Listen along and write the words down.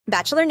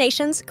Bachelor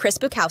Nation's Chris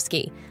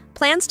Bukowski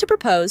plans to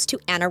propose to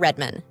Anna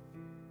Redman.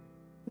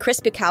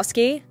 Chris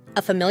Bukowski,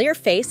 a familiar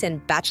face in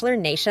Bachelor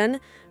Nation,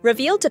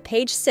 revealed to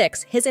Page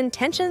 6 his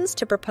intentions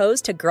to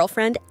propose to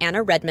girlfriend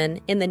Anna Redman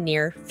in the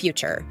near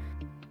future.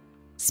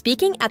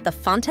 Speaking at the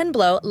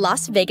Fontainebleau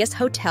Las Vegas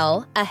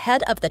hotel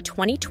ahead of the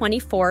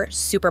 2024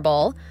 Super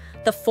Bowl,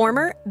 the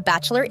former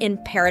Bachelor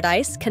in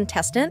Paradise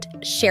contestant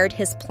shared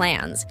his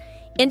plans,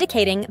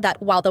 indicating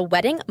that while the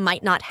wedding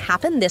might not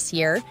happen this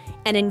year,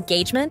 an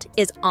engagement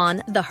is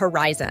on the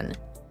horizon.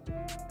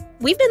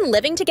 "We've been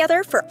living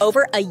together for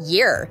over a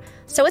year,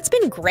 so it's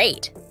been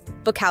great,"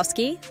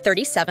 Bukowski,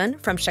 37,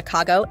 from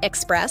Chicago,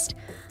 expressed,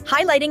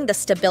 highlighting the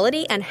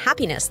stability and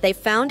happiness they've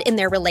found in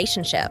their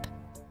relationship.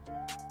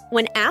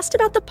 When asked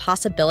about the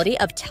possibility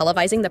of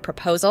televising the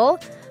proposal,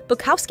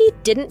 Bukowski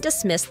didn't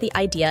dismiss the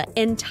idea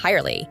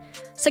entirely,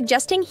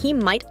 suggesting he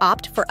might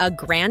opt for a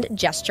grand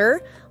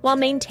gesture while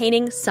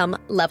maintaining some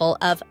level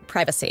of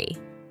privacy.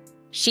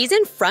 "She's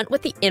in front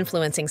with the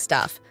influencing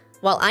stuff,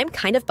 while I'm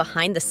kind of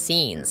behind the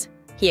scenes,"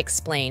 he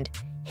explained,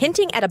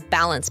 hinting at a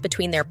balance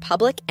between their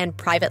public and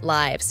private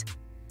lives.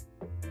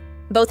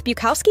 Both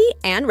Bukowski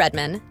and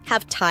Redman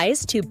have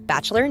ties to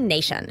Bachelor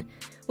Nation,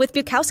 with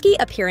Bukowski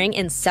appearing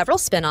in several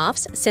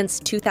spin-offs since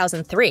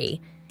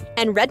 2003,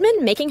 and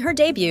Redman making her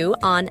debut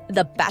on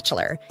The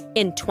Bachelor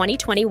in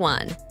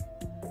 2021.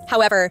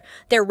 However,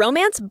 their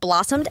romance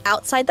blossomed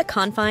outside the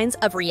confines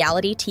of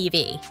reality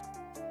TV.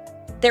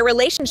 Their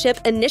relationship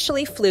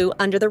initially flew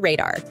under the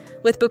radar,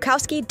 with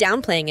Bukowski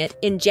downplaying it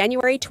in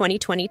January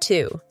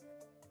 2022.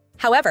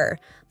 However,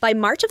 by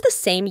March of the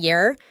same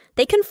year,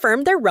 they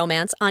confirmed their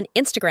romance on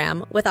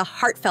Instagram with a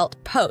heartfelt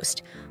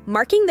post,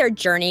 marking their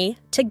journey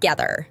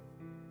together.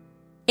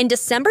 In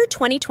December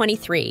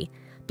 2023,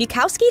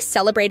 Bukowski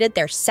celebrated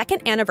their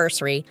second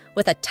anniversary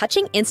with a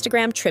touching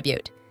Instagram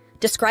tribute,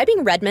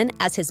 describing Redman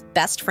as his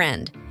best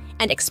friend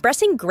and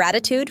expressing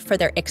gratitude for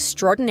their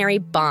extraordinary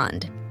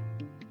bond.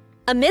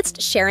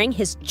 Amidst sharing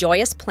his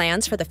joyous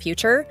plans for the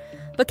future,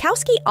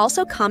 Bukowski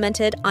also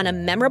commented on a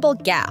memorable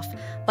gaffe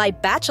by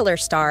Bachelor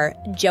star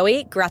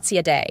Joey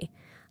Graziadei,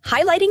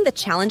 highlighting the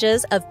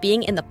challenges of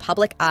being in the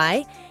public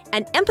eye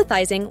and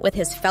empathizing with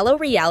his fellow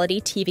reality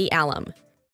TV alum.